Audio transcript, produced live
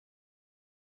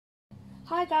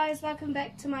Hi guys, welcome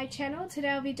back to my channel. Today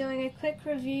I'll be doing a quick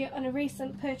review on a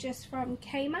recent purchase from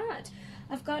Kmart.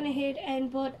 I've gone ahead and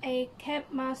bought a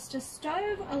Campmaster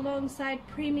stove alongside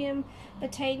premium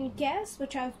butane gas,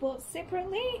 which I've bought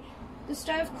separately. The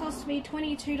stove cost me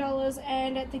 $22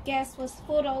 and the gas was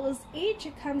 $4 each.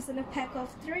 It comes in a pack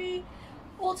of 3.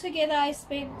 Altogether I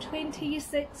spent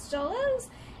 $26.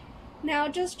 Now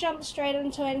I'll just jump straight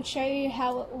into it and show you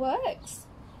how it works.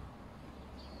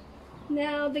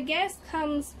 Now the gas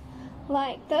comes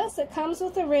like this. It comes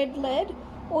with a red lid.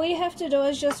 All you have to do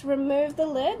is just remove the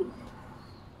lid,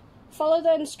 follow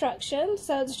the instructions,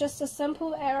 so it's just a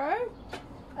simple arrow.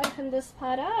 Open this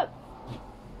part up,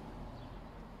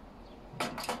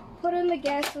 put in the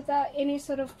gas without any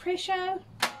sort of pressure,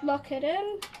 lock it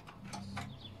in.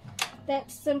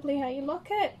 That's simply how you lock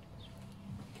it.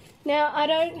 Now I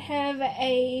don't have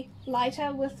a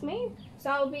lighter with me, so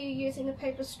I'll be using a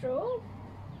paper straw.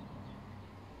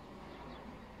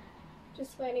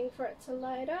 Just waiting for it to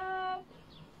light up.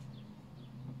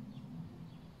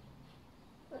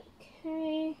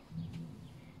 Okay.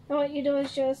 And what you do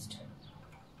is just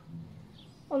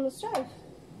on the stove.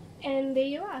 And there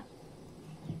you are.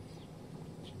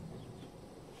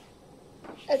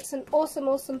 It's an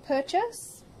awesome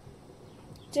purchase.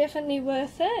 Definitely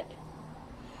worth it.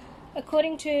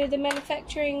 According to the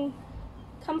manufacturing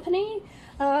company,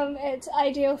 it's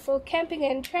ideal for camping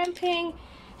and tramping,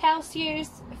 house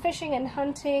use, fishing and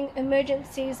hunting,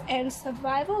 emergencies and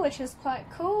survival, which is quite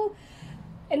cool.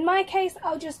 In my case,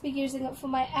 I'll just be using it for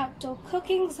my outdoor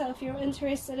cooking, so if you're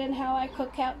interested in how I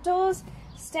cook outdoors,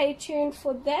 stay tuned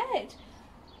for that.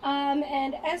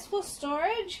 And as for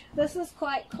storage, this is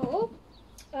quite cool.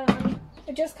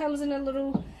 It just comes in a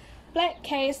little black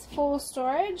case for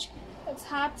storage. It's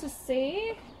hard to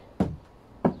see.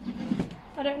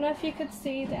 I don't know if you could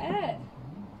see that.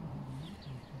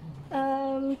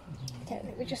 Okay,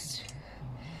 let me just...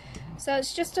 So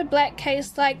it's just a black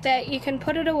case like that. You can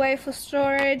put it away for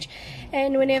storage,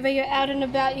 and whenever you're out and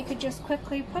about you could just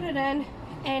quickly put it in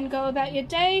and go about your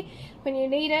day. When you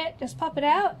need it, just pop it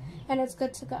out and it's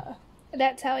good to go.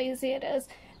 That's how easy it is.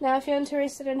 Now if you're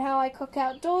interested in how I cook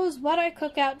outdoors, what I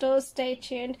cook outdoors, stay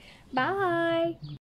tuned. Bye!